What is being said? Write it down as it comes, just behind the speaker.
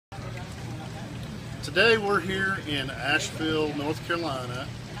Today we're here in Asheville, North Carolina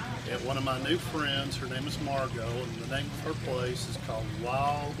at one of my new friends. Her name is Margo, and the name of her place is called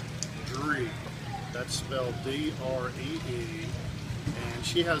wildDree. That's spelled D-R-E-E. And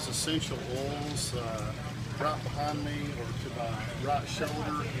she has essential oils. Right behind me, or to my right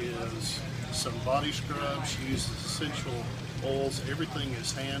shoulder, is some body scrub. She uses essential oils. Everything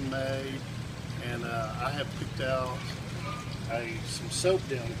is handmade. And I have picked out some soap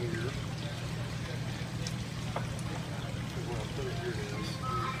down here.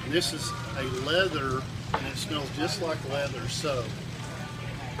 And this is a leather, and it smells just like leather soap.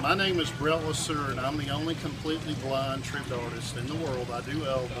 My name is LeSueur, and I'm the only completely blind tripped artist in the world. I do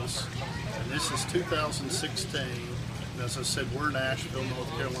Elvis, and this is 2016. And as I said, we're in Asheville,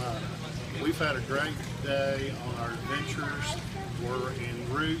 North Carolina. We've had a great day on our adventures. We're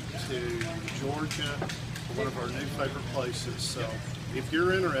en route to Georgia, one of our new favorite places. So if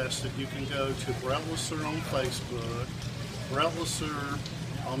you're interested, you can go to LeSueur on Facebook, LeSueur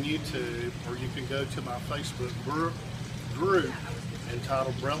on YouTube, or you can go to my Facebook group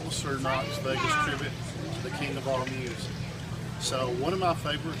entitled LeSueur Knox Vegas Tribute to the King of All Music. So one of my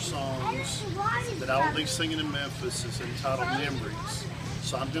favorite songs that I will be singing in Memphis is entitled Memories.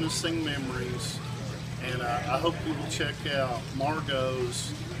 So I'm going to sing Memories, and I hope you will check out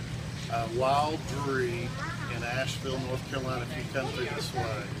Margo's wildDree in Asheville, North Carolina if you come through this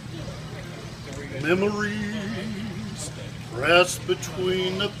way. Memories rest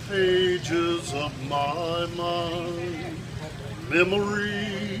between the pages of my mind.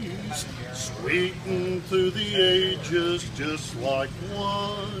 Memories sweeten through the ages just like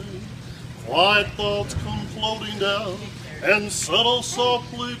wine. Quiet thoughts come floating down and settle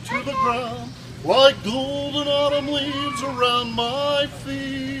softly to the ground like golden autumn leaves around my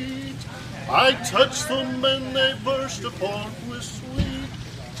feet. I touch them and they burst apart with sweet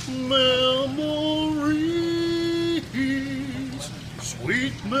memories,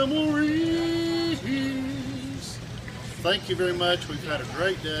 sweet memories. Thank you very much. We've had a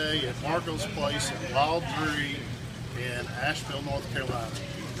great day at Margo's place at wildDree in Asheville, North Carolina.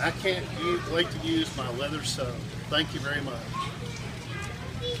 I can't wait to use my leather soap. Thank you very much.